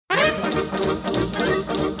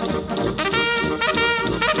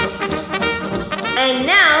And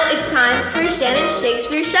now it's time for Shannon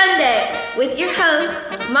Shakespeare Sunday with your host,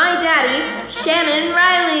 my daddy, Shannon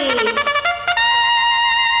Riley.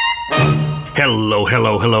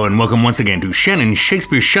 Hello, and welcome once again to Shannon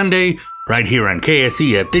Shakespeare Sunday, right here on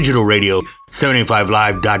KSEF Digital Radio,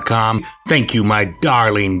 785live.com. Thank you, my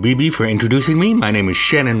darling BB, for introducing me. My name is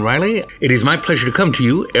Shannon Riley. It is my pleasure to come to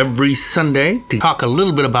you every Sunday to talk a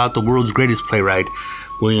little bit about the world's greatest playwright,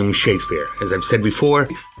 William Shakespeare. As I've said before,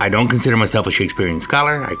 I don't consider myself a Shakespearean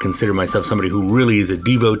scholar. I consider myself somebody who really is a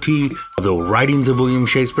devotee of the writings of William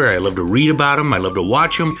Shakespeare. I love to read about him. I love to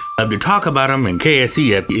watch him. I love to talk about him. And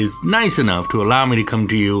KSEF is nice enough to allow me to come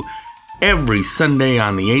to you every Sunday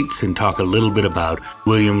on the 8th and talk a little bit about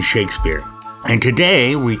William Shakespeare. And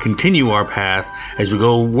today we continue our path as we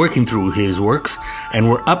go working through his works, and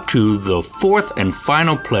we're up to the fourth and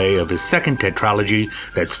final play of his second tetralogy.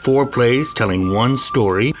 That's 4 plays telling one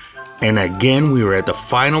story. And again, we were at the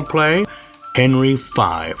final play, Henry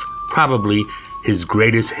V, probably his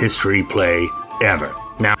greatest history play ever.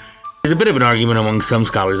 Now, there's a bit of an argument among some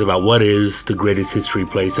scholars about what is the greatest history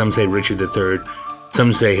play. Some say Richard III,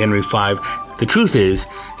 some say Henry V. The truth is,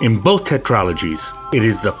 in both tetralogies, it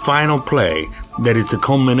is the final play that is the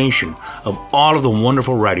culmination of all of the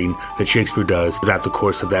wonderful writing that Shakespeare does throughout the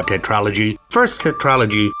course of that tetralogy. First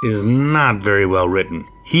tetralogy is not very well written.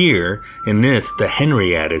 Here, in this, the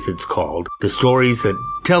Henriad as it's called, the stories that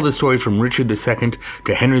tell the story from Richard II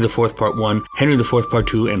to Henry IV Part 1, Henry IV Part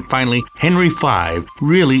 2, and finally Henry V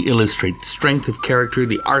really illustrate the strength of character,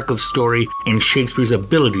 the arc of story, and Shakespeare's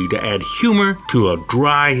ability to add humor to a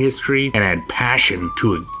dry history and add passion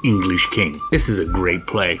to an English king. This is a great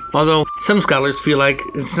play. Although some scholars feel like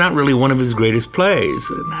it's not really one of his greatest plays.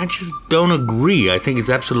 And I just don't agree. I think it's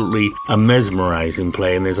absolutely a mesmerizing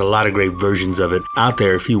play, and there's a lot of great versions of it out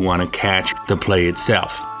there if you want to catch the play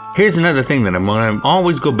itself. Here's another thing that I'm going to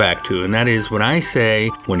always go back to, and that is when I say,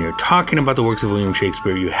 when you're talking about the works of William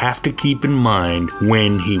Shakespeare, you have to keep in mind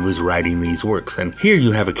when he was writing these works. And here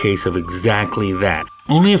you have a case of exactly that.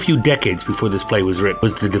 Only a few decades before this play was written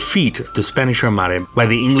was the defeat of the Spanish Armada by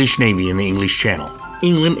the English Navy in the English Channel.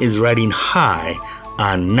 England is riding high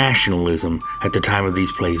on nationalism at the time of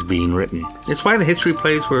these plays being written. It's why the history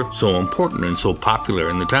plays were so important and so popular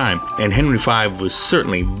in the time, and Henry V was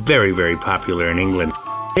certainly very, very popular in England.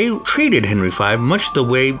 They treated Henry V much the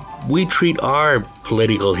way we treat our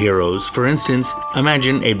political heroes. For instance,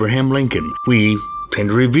 imagine Abraham Lincoln. We tend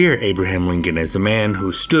to revere Abraham Lincoln as the man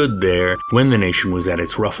who stood there when the nation was at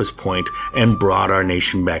its roughest point and brought our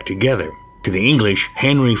nation back together. To the English,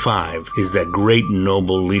 Henry V is that great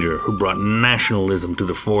noble leader who brought nationalism to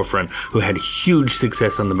the forefront, who had huge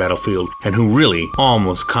success on the battlefield, and who really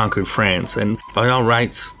almost conquered France, and by all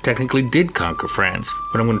rights, technically did conquer France.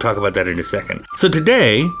 But I'm going to talk about that in a second. So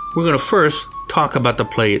today, we're going to first talk about the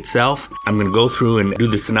play itself. I'm going to go through and do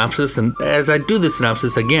the synopsis, and as I do the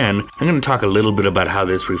synopsis again, I'm going to talk a little bit about how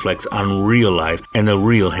this reflects on real life and the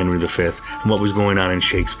real Henry V and what was going on in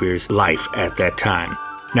Shakespeare's life at that time.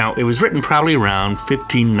 Now, it was written probably around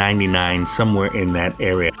 1599, somewhere in that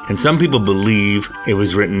area. And some people believe it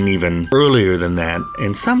was written even earlier than that,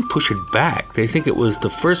 and some push it back. They think it was the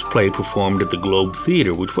first play performed at the Globe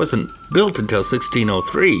Theatre, which wasn't built until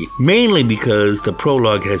 1603, mainly because the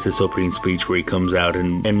prologue has this opening speech where he comes out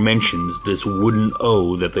and mentions this wooden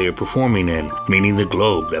O that they are performing in, meaning the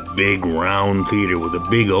Globe, that big round theater with a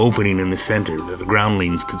big opening in the center that the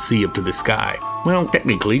groundlings could see up to the sky. Well,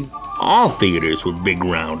 technically, all theaters were big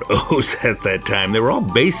round O's at that time. They were all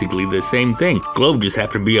basically the same thing. Globe just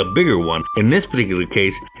happened to be a bigger one. In this particular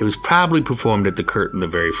case, it was probably performed at the Curtain the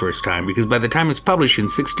very first time, because by the time it's published in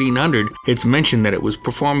 1600, it's mentioned that it was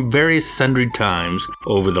performed various sundry times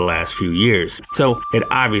over the last few years. So it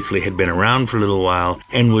obviously had been around for a little while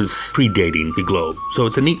and was predating the Globe. So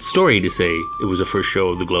it's a neat story to say it was the first show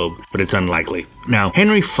of the Globe, but it's unlikely. Now,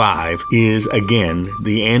 Henry V is, again,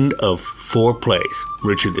 the end of 4 plays.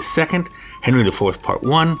 Richard II, Henry IV Part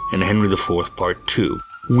 1, and Henry IV Part 2.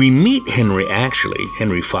 We meet Henry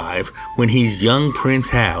V, when he's young Prince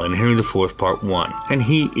Hal in Henry IV Part 1. And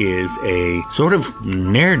he is a sort of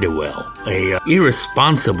ne'er-do-well, a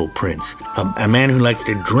irresponsible prince, a man who likes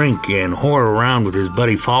to drink and whore around with his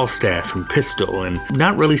buddy Falstaff and Pistol, and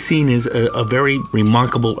not really seen as a very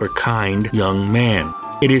remarkable or kind young man.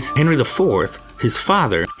 It is Henry IV his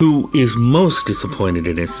father, who is most disappointed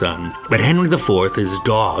in his son. But Henry IV is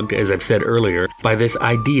dogged, as I've said earlier, by this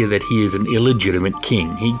idea that he is an illegitimate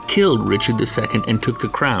king. He killed Richard II and took the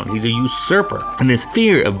crown. He's a usurper. And this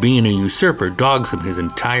fear of being a usurper dogs him his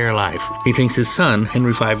entire life. He thinks his son,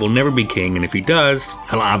 Henry V, will never be king, and if he does,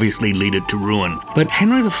 he'll obviously lead it to ruin. But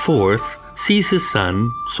Henry IV sees his son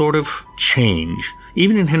sort of change.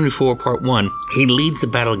 Even in Henry IV Part 1, he leads a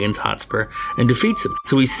battle against Hotspur and defeats him.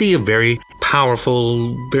 So we see a very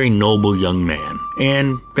powerful, very noble young man.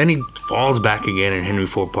 And then he falls back again in Henry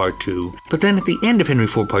IV Part 2. But then at the end of Henry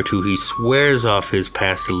IV Part 2, he swears off his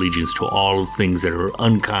past allegiance to all things that are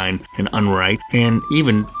unkind and unright, and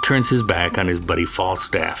even turns his back on his buddy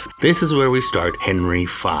Falstaff. This is where we start Henry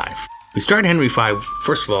V. We start Henry V,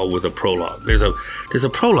 first of all, with a prologue. There's a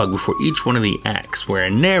prologue before each one of the acts where a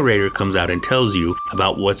narrator comes out and tells you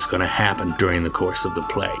about what's going to happen during the course of the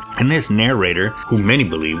play. And this narrator, who many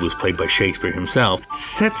believe was played by Shakespeare himself,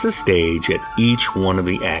 sets the stage at each one of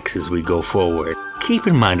the acts as we go forward. Keep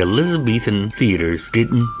in mind, Elizabethan theaters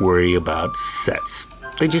didn't worry about sets.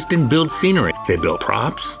 They just didn't build scenery. They built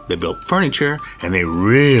props, they built furniture, and they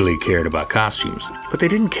really cared about costumes. But they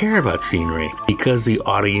didn't care about scenery because the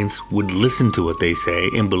audience would listen to what they say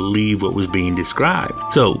and believe what was being described.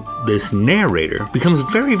 So this narrator becomes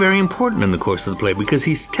very, very important in the course of the play because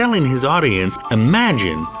he's telling his audience,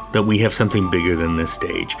 imagine that we have something bigger than this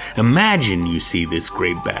stage. Imagine you see this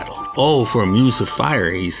great battle. Oh, for a muse of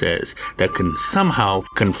fire, he says, that can somehow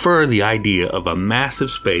confer the idea of a massive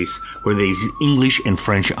space where these English and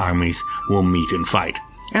French armies will meet and fight.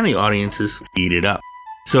 And the audiences eat it up.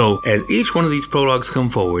 So, as each one of these prologues come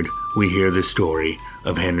forward, we hear the story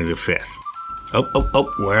of Henry V.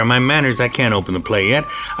 Oh, where are my manners? I can't open the play yet.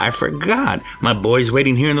 I forgot. My boy's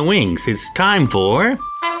waiting here in the wings. It's time for...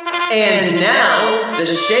 And now, the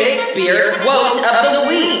Shakespeare Quote of the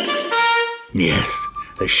Week. Yes,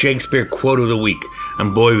 the Shakespeare Quote of the Week.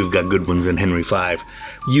 And boy, we've got good ones in Henry V.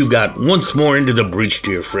 You've got once more into the breach,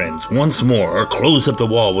 dear friends. Once more, or close up the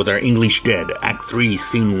wall with our English dead. Act 3,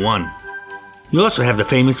 Scene 1. You also have the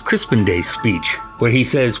famous Crispin Day speech, where he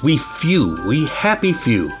says, we happy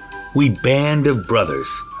few, we band of brothers.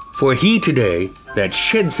 For he today that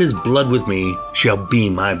sheds his blood with me shall be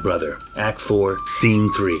my brother. Act 4,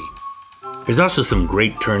 Scene 3. There's also some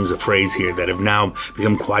great turns of phrase here that have now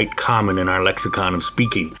become quite common in our lexicon of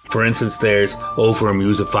speaking. For instance, there's, oh, for a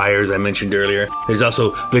muse of fire, as I mentioned earlier. There's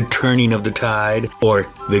also the turning of the tide, or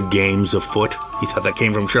the games afoot. You thought that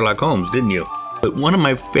came from Sherlock Holmes, didn't you? But one of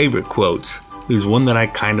my favorite quotes is one that I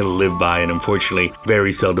kind of live by and unfortunately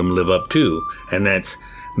very seldom live up to, and that's,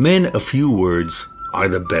 men of few words are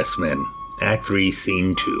the best men. Act 3,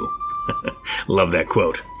 Scene 2. Love that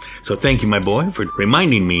quote. So thank you, my boy, for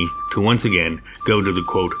reminding me to once again go to the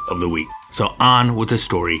quote of the week. So on with the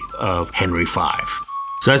story of Henry V.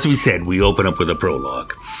 So as we said, we open up with a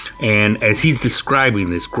prologue. And as he's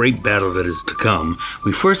describing this great battle that is to come,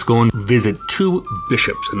 we first go and visit two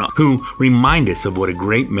bishops who remind us of what a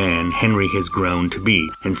great man Henry has grown to be.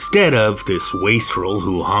 Instead of this wastrel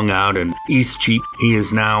who hung out in Eastcheap, he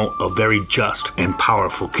is now a very just and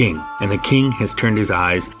powerful king. And the king has turned his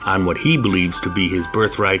eyes on what he believes to be his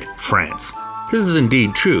birthright, France. This is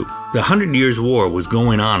indeed true. The 100 Years' War was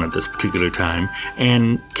going on at this particular time,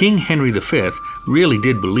 and King Henry V really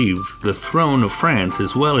did believe the throne of France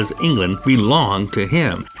as well as England belonged to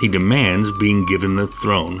him. He demands being given the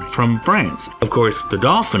throne from France. Of course, the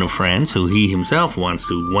Dauphin of France, who he himself wants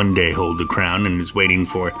to one day hold the crown and is waiting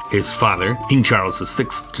for his father, King Charles VI,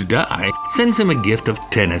 to die, sends him a gift of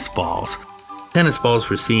tennis balls. Tennis balls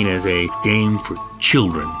were seen as a game for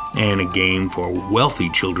children, and a game for wealthy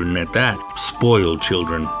children at that, spoiled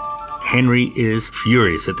children. Henry is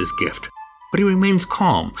furious at this gift, but he remains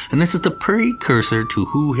calm, and this is the precursor to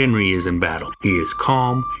who Henry is in battle. He is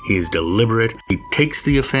calm, he is deliberate, he takes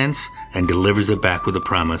the offense and delivers it back with a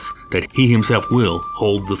promise that he himself will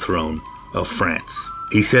hold the throne of France.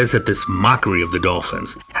 He says that this mockery of the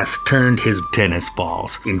Dolphins hath turned his tennis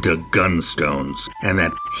balls into gunstones, and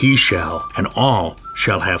that he shall, and all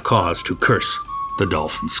shall have cause to curse the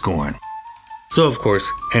Dolphin's scorn. So, of course,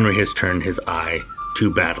 Henry has turned his eye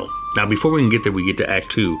to battle. Now, before we can get there, we get to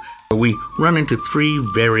Act 2, where we run into three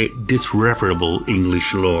very disreputable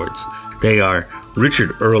English lords. They are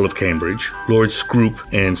Richard, Earl of Cambridge, Lord Scrope,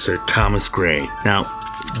 and Sir Thomas Grey. Now,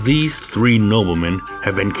 these three noblemen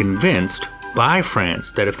have been convinced by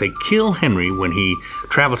France that if they kill Henry when he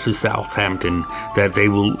travels to Southampton, that they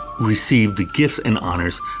will receive the gifts and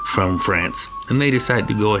honors from France. and they decide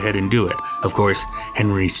to go ahead and do it. Of course,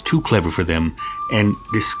 Henry's too clever for them and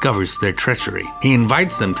discovers their treachery. He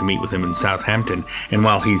invites them to meet with him in Southampton, and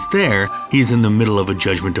while he's there, he's in the middle of a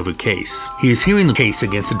judgment of a case. He is hearing the case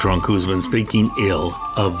against a drunk who has been speaking ill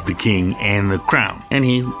of the king and the crown, and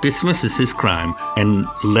he dismisses his crime and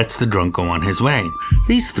lets the drunk go on his way.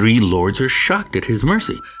 These three lords are shocked at his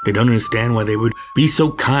mercy. They don't understand why they would be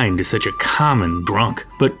so kind to such a common drunk.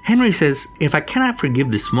 But Henry says, if I cannot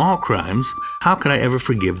forgive the small crimes, how could I ever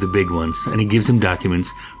forgive the big ones? And he gives them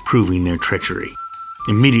documents proving their treachery.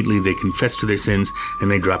 Immediately they confess to their sins and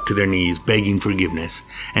they drop to their knees begging forgiveness,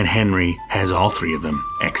 and Henry has all three of them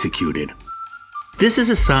executed. This is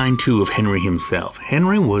a sign, too, of Henry himself.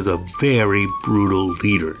 Henry was a very brutal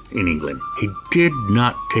leader in England. He did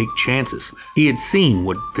not take chances. He had seen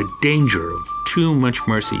what the danger of too much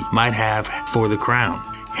mercy might have for the crown.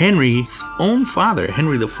 Henry's own father,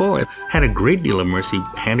 Henry IV, had a great deal of mercy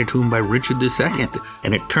handed to him by Richard II,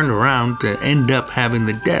 and it turned around to end up having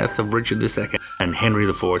the death of Richard II in Henry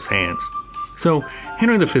IV's hands. So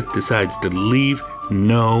Henry V decides to leave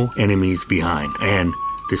no enemies behind, and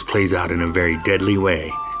this plays out in a very deadly way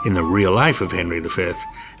in the real life of Henry V,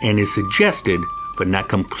 and is suggested, but not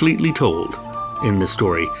completely told, in the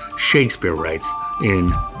story Shakespeare writes in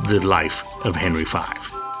The Life of Henry V.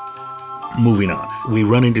 Moving on, we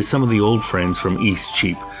run into some of the old friends from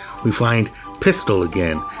Eastcheap. We find Pistol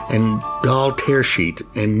again, and Doll Tearsheet,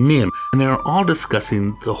 and Nym, and they're all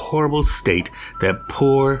discussing the horrible state that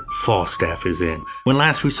poor Falstaff is in. When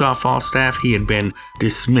last we saw Falstaff, he had been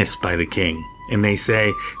dismissed by the king, and they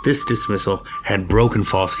say this dismissal had broken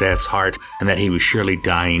Falstaff's heart and that he was surely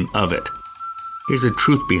dying of it. Here's the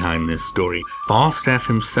truth behind this story. Falstaff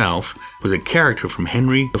himself was a character from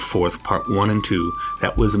Henry IV, Part 1 and 2,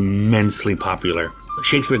 that was immensely popular.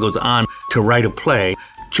 Shakespeare goes on to write a play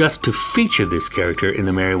just to feature this character in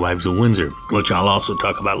The Merry Wives of Windsor, which I'll also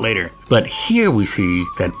talk about later. But here we see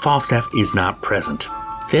that Falstaff is not present.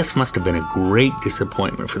 This must have been a great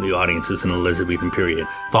disappointment for the audiences in the Elizabethan period.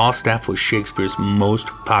 Falstaff was Shakespeare's most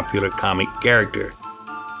popular comic character.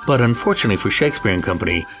 But unfortunately for Shakespeare and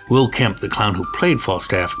Company, Will Kemp, the clown who played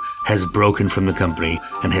Falstaff, has broken from the company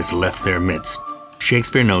and has left their midst.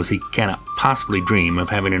 Shakespeare knows he cannot possibly dream of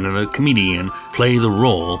having another comedian play the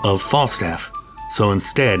role of Falstaff, so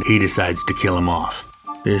instead he decides to kill him off.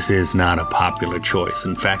 This is not a popular choice.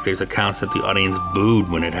 In fact, there's accounts that the audience booed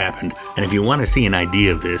when it happened. And if you want to see an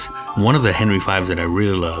idea of this, one of the Henry V's that I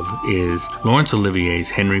really love is Laurence Olivier's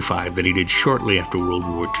Henry V that he did shortly after World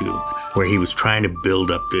War II, where he was trying to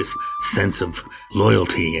build up this sense of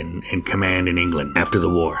loyalty and command in England after the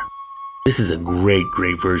war. This is a great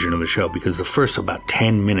version of the show because the first about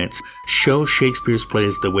 10 minutes show Shakespeare's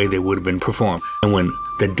plays the way they would have been performed. And when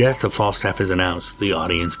the death of Falstaff is announced, the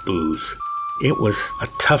audience boos. It was a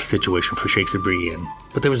tough situation for Shakespeare to be in,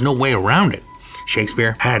 but there was no way around it.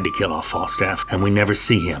 Shakespeare had to kill off Falstaff, and we never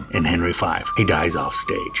see him in Henry V. He dies off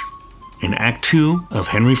stage. In Act 2 of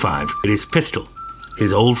Henry V, it is Pistol,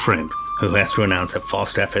 his old friend, who has to announce that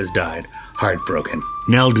Falstaff has died, heartbroken.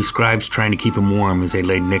 Nell describes trying to keep him warm as they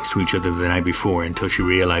laid next to each other the night before until she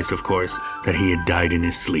realized, of course, that he had died in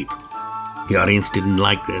his sleep. The audience didn't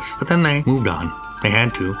like this, but then they moved on. They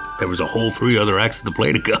had to. There was a whole 3 other acts of the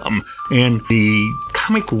play to come. And the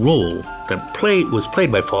comic role that was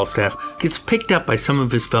played by Falstaff gets picked up by some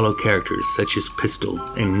of his fellow characters, such as Pistol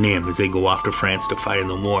and Nym, as they go off to France to fight in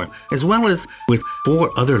the war, as well as with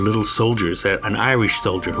 4 other little soldiers, an Irish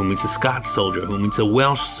soldier who meets a Scots soldier, who meets a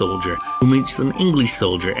Welsh soldier, who meets an English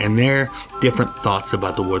soldier, and their different thoughts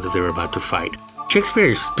about the war that they're about to fight.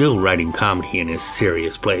 Shakespeare is still writing comedy in his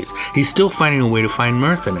serious plays. He's still finding a way to find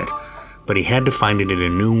mirth in it. But he had to find it in a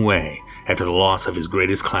new way after the loss of his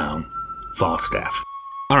greatest clown, Falstaff.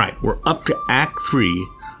 All right, we're up to Act 3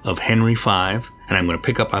 of Henry V, and I'm going to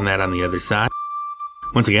pick up on that on the other side.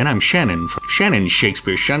 Once again, I'm Shannon from Shannon's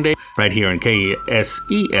Shakespeare Sunday, right here on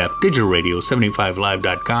KSEF Digital Radio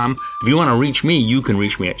 75live.com. If you want to reach me, you can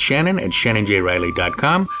reach me at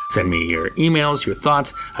shannon@shannonjriley.com. Send me your emails, your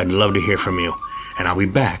thoughts. I'd love to hear from you. And I'll be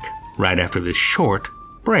back right after this short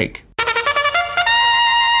break.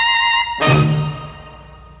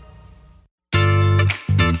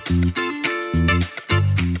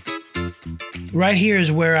 Right here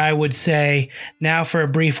is where I would say, now for a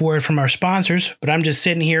brief word from our sponsors, but I'm just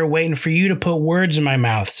sitting here waiting for you to put words in my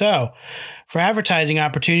mouth. So, for advertising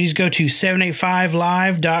opportunities, go to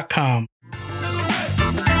 785live.com.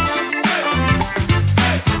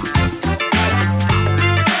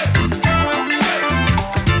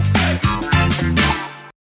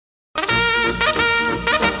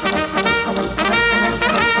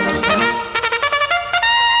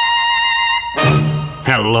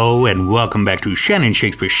 Hello and welcome back to Shannon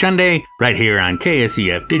Shakespeare Sunday, right here on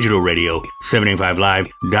KSEF Digital Radio,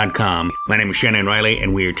 785live.com. My name is Shannon Riley,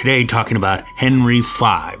 and we are today talking about Henry V.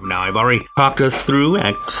 Now, I've already talked us through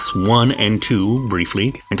Acts 1 and 2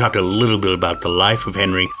 briefly, and talked a little bit about the life of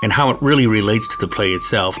Henry and how it really relates to the play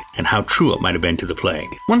itself and how true it might have been to the play.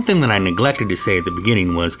 One thing that I neglected to say at the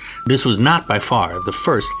beginning was this was not by far the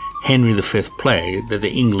first Henry V play that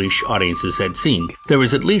the English audiences had seen. There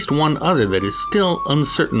was at least one other that is still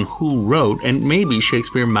uncertain who wrote, and maybe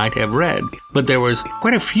Shakespeare might have read. But there was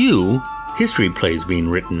quite a few history plays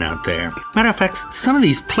being written out there. Matter of fact, some of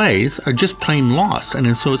these plays are just plain lost,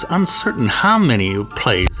 and so it's uncertain how many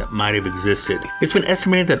plays that might have existed. It's been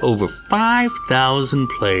estimated that over 5,000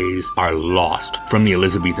 plays are lost from the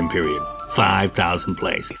Elizabethan period. 5,000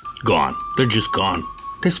 plays. Gone. They're just gone.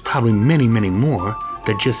 There's probably many, many more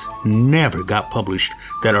that just never got published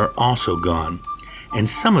that are also gone. And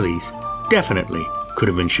some of these definitely could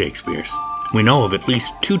have been Shakespeare's. We know of at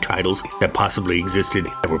least 2 titles that possibly existed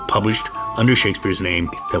that were published under Shakespeare's name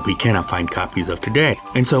that we cannot find copies of today.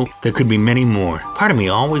 And so there could be many more. Part of me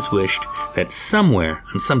always wished that somewhere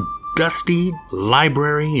in some dusty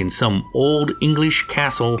library in some old English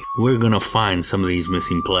castle, we're going to find some of these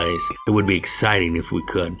missing plays. It would be exciting if we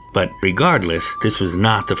could. But regardless, this was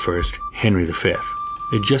not the first Henry V.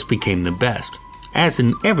 It just became the best. As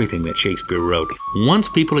in everything that Shakespeare wrote, once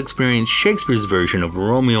people experienced Shakespeare's version of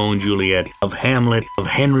Romeo and Juliet, of Hamlet, of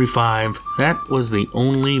Henry V, that was the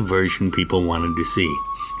only version people wanted to see.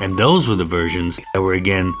 And those were the versions that were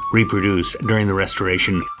again reproduced during the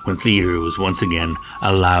Restoration when theater was once again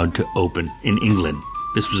allowed to open in England.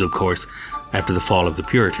 This was, of course, after the fall of the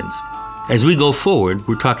Puritans. As we go forward,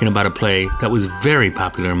 we're talking about a play that was very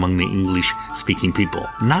popular among the English-speaking people,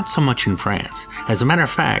 not so much in France. As a matter of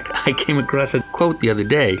fact, I came across a quote the other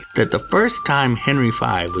day that the first time Henry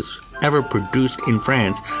V was ever produced in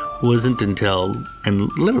France wasn't until, and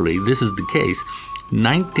literally this is the case,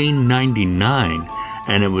 1999,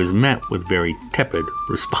 and it was met with very tepid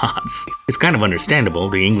response. It's kind of understandable.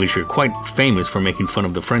 The English are quite famous for making fun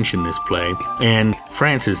of the French in this play, and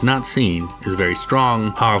France is not seen as very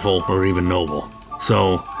strong, powerful, or even noble.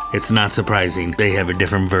 So it's not surprising they have a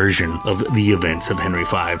different version of the events of Henry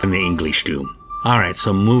V than the English do. Alright,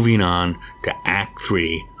 so moving on to Act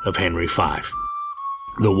 3 of Henry V.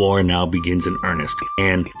 The war now begins in earnest,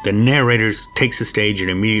 and the narrator takes the stage and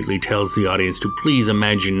immediately tells the audience to please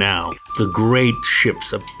imagine now the great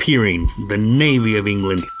ships appearing, the Navy of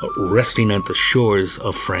England resting at the shores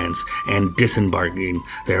of France and disembarking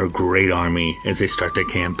their great army as they start their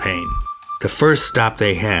campaign. The first stop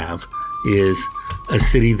they have is a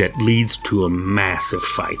city that leads to a massive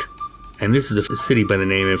fight, and this is a city by the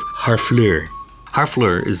name of Harfleur.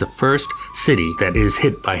 Harfleur is the first city that is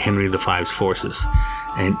hit by Henry V's forces,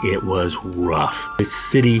 and it was rough. The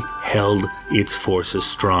city held its forces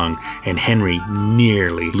strong, and Henry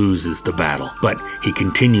nearly loses the battle. But he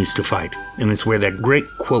continues to fight, and it's where that great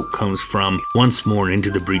quote comes from, "Once more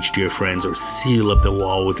into the breach, dear friends, or seal up the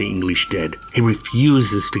wall with the English dead." He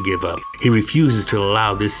refuses to give up. He refuses to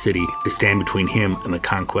allow this city to stand between him and the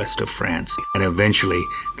conquest of France. And eventually,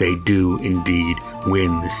 they do indeed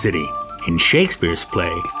win the city. In Shakespeare's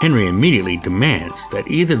play, Henry immediately demands that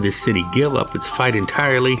either this city give up its fight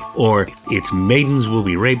entirely, or its maidens will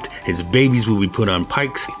be raped, its babies will be put on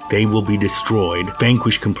pikes, they will be destroyed,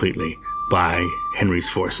 vanquished completely by Henry's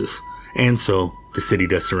forces. And so the city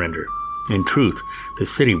does surrender. In truth, the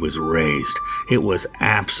city was razed. It was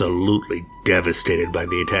absolutely devastated by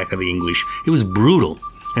the attack of the English. It was brutal.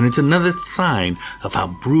 And it's another sign of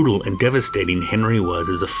how brutal and devastating Henry was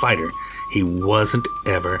as a fighter. He wasn't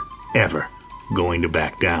ever going to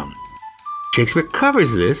back down. Shakespeare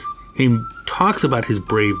covers this. He talks about his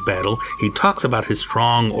brave battle. He talks about his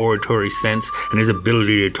strong oratory sense and his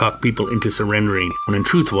ability to talk people into surrendering, when in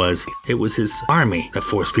truth it was his army that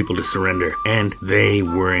forced people to surrender, and they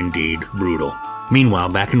were indeed brutal. Meanwhile,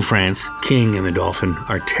 back in France, King and the Dauphin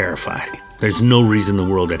are terrified. There's no reason in the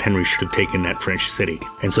world that Henry should have taken that French city,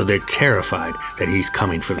 and so they're terrified that he's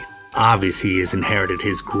coming for them. Obviously, he has inherited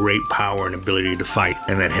his great power and ability to fight,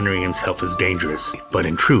 and that Henry himself is dangerous. But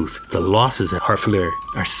in truth, the losses at Harfleur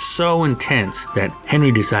are so intense that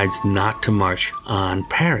Henry decides not to march on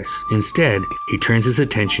Paris. Instead, he turns his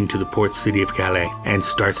attention to the port city of Calais and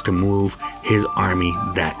starts to move his army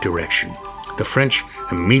that direction. The French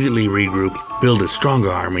immediately regroup, build a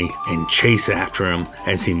stronger army, and chase after him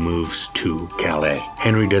as he moves to Calais.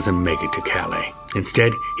 Henry doesn't make it to Calais.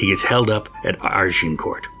 Instead, he gets held up at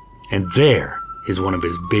Agincourt. And there is one of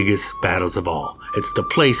his biggest battles of all, It's the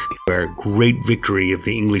place where a great victory of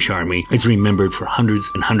the English army is remembered for hundreds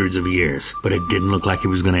and hundreds of years. But it didn't look like it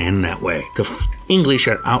was going to end that way. The English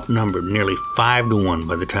are outnumbered nearly 5-1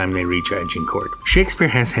 by the time they reach Agincourt. Shakespeare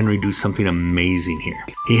has Henry do something amazing here.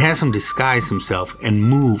 He has him disguise himself and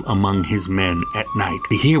move among his men at night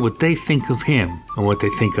to hear what they think of him and what they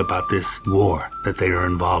think about this war that they are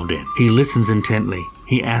involved in. He listens intently.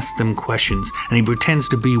 He asks them questions, and he pretends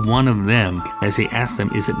to be one of them as he asks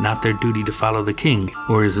them, is it not their duty to follow the king,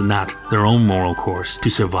 or is it not their own moral course to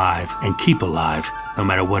survive and keep alive no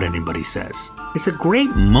matter what anybody says? It's a great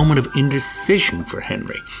moment of indecision for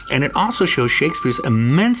Henry, and it also shows Shakespeare's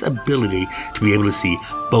immense ability to be able to see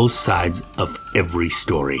both sides of every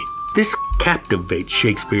story. This captivates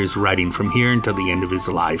Shakespeare's writing from here until the end of his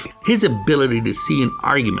life. His ability to see an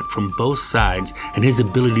argument from both sides and his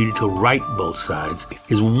ability to write both sides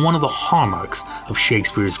is one of the hallmarks of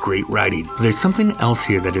Shakespeare's great writing. But there's something else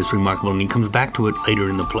here that is remarkable, and he comes back to it later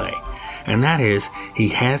in the play. And that is, he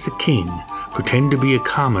has a king pretend to be a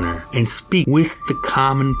commoner and speak with the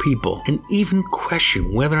common people and even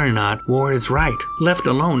question whether or not war is right. Left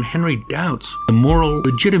alone, Henry doubts the moral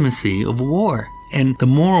legitimacy of war and the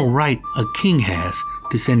moral right a king has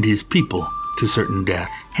to send his people to certain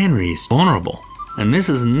death. Henry is vulnerable, and this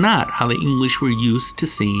is not how the English were used to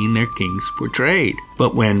seeing their kings portrayed.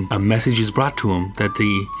 But when a message is brought to him that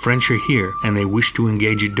the French are here and they wish to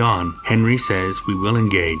engage at dawn, Henry says, we will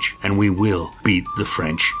engage and we will beat the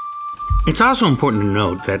French. It's also important to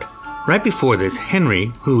note that right before this,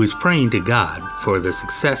 Henry, who is praying to God for the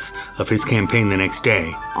success of his campaign the next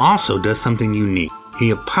day, also does something unique. He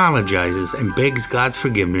apologizes and begs God's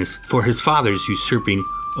forgiveness for his father's usurping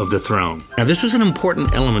of the throne. Now, this was an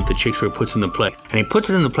important element that Shakespeare puts in the play, and he puts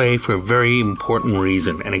it in the play for a very important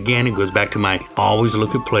reason. And again, it goes back to my always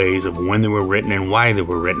look at plays of when they were written and why they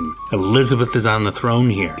were written. Elizabeth is on the throne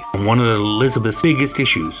here, and one of Elizabeth's biggest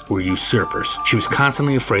issues were usurpers. She was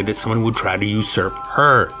constantly afraid that someone would try to usurp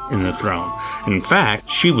her in the throne. In fact,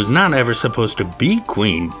 she was not ever supposed to be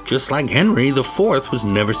queen, just like Henry IV was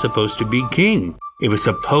never supposed to be king. It was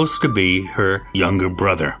supposed to be her younger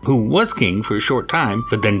brother, who was king for a short time,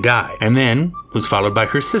 but then died, and then was followed by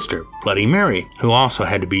her sister, Bloody Mary, who also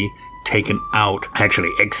had to be taken out,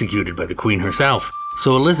 actually executed by the queen herself.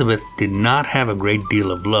 So Elizabeth did not have a great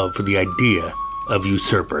deal of love for the idea of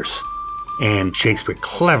usurpers. And Shakespeare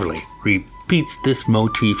cleverly repeats this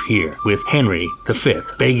motif here with Henry V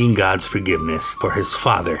begging God's forgiveness for his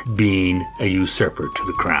father being a usurper to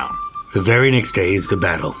the crown. The very next day is the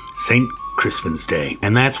battle, St. Crispin's Day,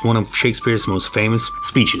 and that's one of Shakespeare's most famous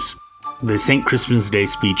speeches. The St. Crispin's Day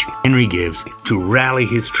speech Henry gives to rally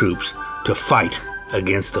his troops to fight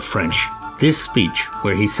against the French. This speech,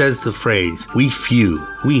 where he says the phrase, "We few,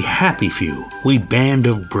 we happy few, we band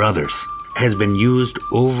of brothers," has been used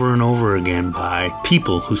over and over again by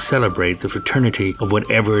people who celebrate the fraternity of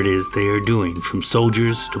whatever it is they are doing, from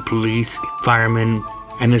soldiers to police, firemen,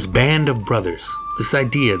 and this band of brothers. This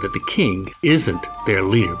idea that the king isn't their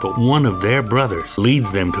leader, but one of their brothers,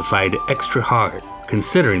 leads them to fight extra hard,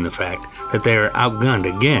 considering the fact that they are outgunned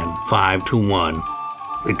again 5-1.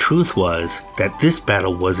 The truth was that this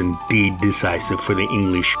battle was indeed decisive for the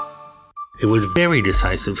English. It was very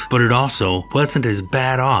decisive, but it also wasn't as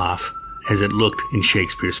bad off as it looked in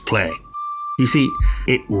Shakespeare's play. You see,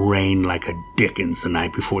 it rained like a dickens the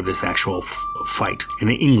night before this actual fight, and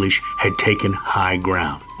the English had taken high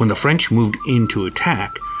ground. When the French moved in to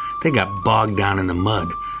attack, they got bogged down in the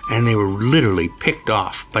mud, and they were literally picked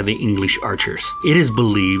off by the English archers. It is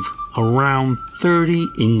believed around 30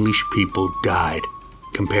 English people died,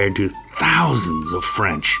 compared to thousands of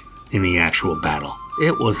French in the actual battle.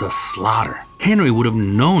 It was a slaughter. Henry would have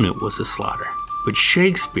known it was a slaughter. But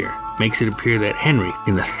Shakespeare makes it appear that Henry,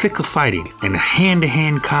 in the thick of fighting and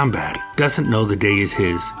hand-to-hand combat, doesn't know the day is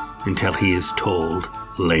his until he is told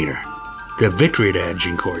later. The victory at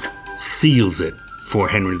Agincourt seals it for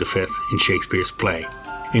Henry V in Shakespeare's play.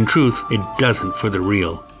 In truth, it doesn't for the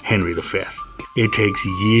real Henry V. It takes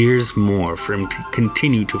years more for him to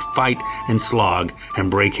continue to fight and slog and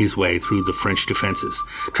break his way through the French defenses,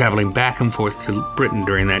 traveling back and forth to Britain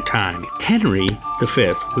during that time. Henry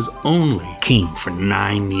V was only king for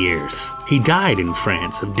 9 years. He died in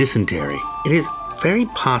France of dysentery. It is very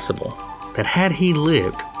possible that had he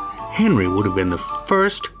lived, Henry would have been the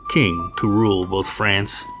first king to rule both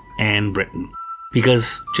France and Britain.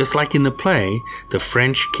 Because, just like in the play, the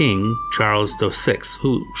French king, Charles VI,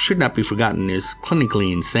 who should not be forgotten is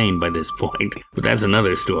clinically insane by this point, but that's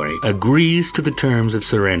another story, agrees to the terms of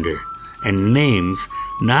surrender and names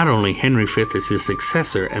not only Henry V as his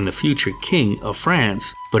successor and the future king of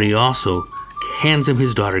France, but he also hands him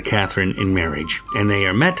his daughter Catherine in marriage, and they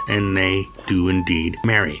are met and they do indeed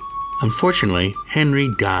marry. Unfortunately, Henry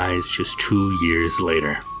dies just 2 years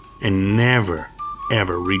later and never,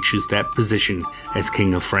 ever reaches that position as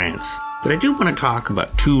King of France. But I do want to talk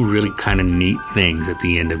about two really kind of neat things at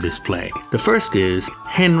the end of this play. The first is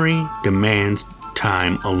Henry demands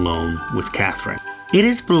time alone with Catherine. It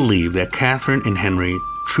is believed that Catherine and Henry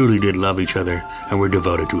truly did love each other and were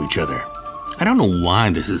devoted to each other. I don't know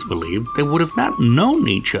why this is believed. They would have not known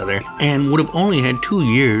each other and would have only had 2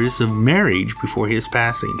 years of marriage before his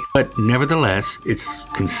passing. But nevertheless, it's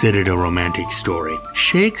considered a romantic story.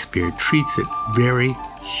 Shakespeare treats it very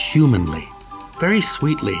humanly, very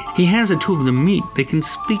sweetly. He has the two of them meet. They can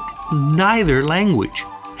speak neither language.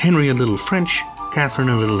 Henry a little French, Catherine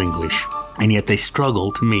a little English. And yet they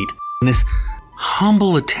struggle to meet. And this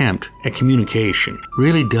humble attempt at communication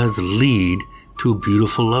really does lead to a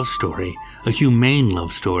beautiful love story, a humane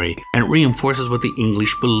love story, and it reinforces what the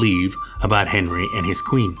English believe about Henry and his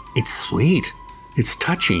queen. It's sweet, it's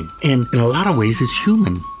touching, and in a lot of ways it's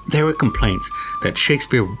human. There were complaints that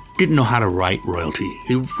Shakespeare didn't know how to write royalty.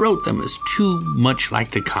 He wrote them as too much like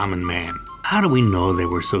the common man. How do we know they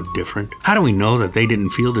were so different? How do we know that they didn't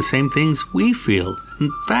feel the same things we feel?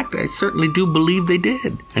 In fact, I certainly do believe they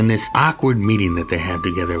did. And this awkward meeting that they had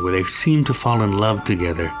together, where they seemed to fall in love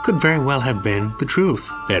together, could very well have been the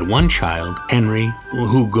truth. They had one child, Henry,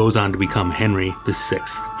 who goes on to become Henry VI.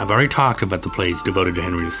 I've already talked about the plays devoted to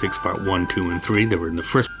Henry VI, part 1, 2, and 3. They were in the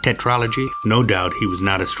first tetralogy. No doubt he was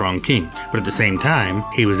not a strong king, but at the same time,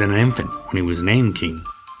 he was an infant when he was named king.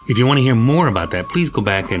 If you want to hear more about that, please go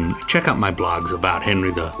back and check out my blogs about Henry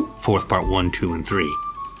IV, part 1, 2, and 3.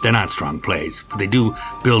 They're not strong plays, but they do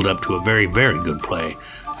build up to a very, very good play,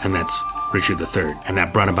 and that's Richard III. And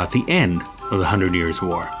that brought about the end of the 100 Years'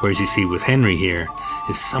 War. Whereas you see with Henry here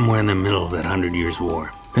is somewhere in the middle of that 100 Years'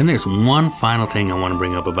 War. Then there's one final thing I want to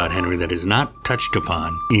bring up about Henry that is not touched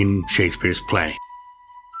upon in Shakespeare's play.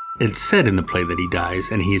 It's said in the play that he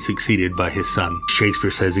dies and he is succeeded by his son.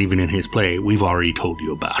 Shakespeare says even in his play, we've already told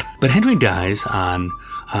you about. But Henry dies on,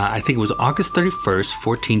 I think it was August 31st,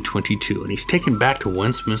 1422, and he's taken back to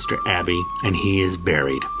Westminster Abbey and he is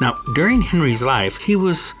buried. Now, during Henry's life, he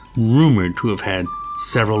was rumored to have had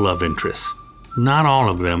several love interests. Not all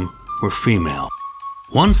of them were female.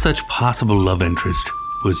 One such possible love interest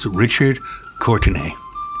was Richard Courtenay.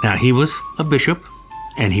 Now, he was a bishop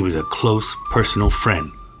and he was a close personal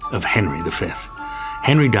friend of Henry V.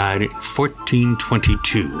 Henry died in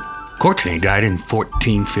 1422. Courtenay died in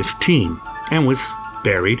 1415 and was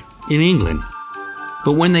buried in England.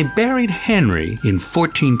 But when they buried Henry in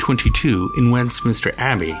 1422 in Westminster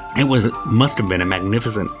Abbey, it must have been a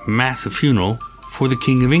magnificent, massive funeral for the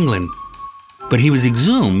King of England. But he was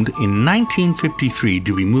exhumed in 1953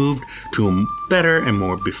 to be moved to a better and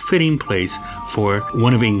more befitting place for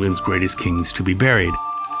one of England's greatest kings to be buried.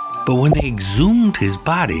 But when they exhumed his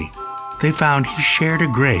body, they found he shared a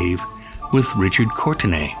grave with Richard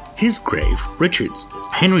Courtenay. His grave,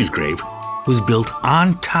 Henry's grave, was built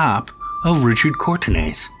on top of Richard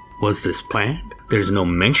Courtenay's. Was this planned? There's no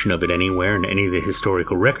mention of it anywhere in any of the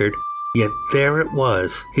historical record, yet there it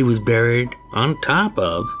was. He was buried on top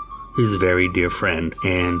of his very dear friend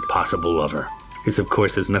and possible lover. This, of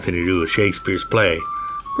course, has nothing to do with Shakespeare's play,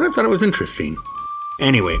 but I thought it was interesting.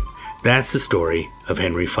 Anyway, that's the story of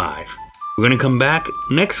Henry V. We're going to come back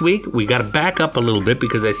next week. We got to back up a little bit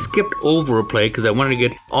because I skipped over a play because I wanted to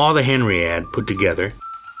get all the Henry ad put together.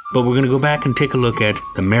 But we're going to go back and take a look at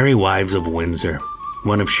The Merry Wives of Windsor,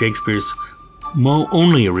 one of Shakespeare's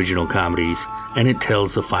only original comedies, and it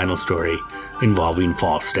tells the final story involving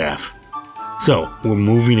Falstaff. So, we're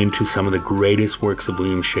moving into some of the greatest works of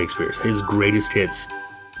William Shakespeare, his greatest hits.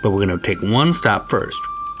 But we're going to take one stop first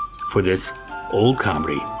for this old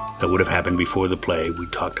comedy that would have happened before the play we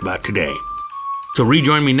talked about today. So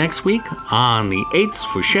rejoin me next week on the 8th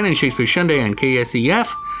for Shannon Shakespeare Sunday on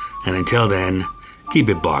KSEF. And until then, keep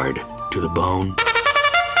it barred to the bone.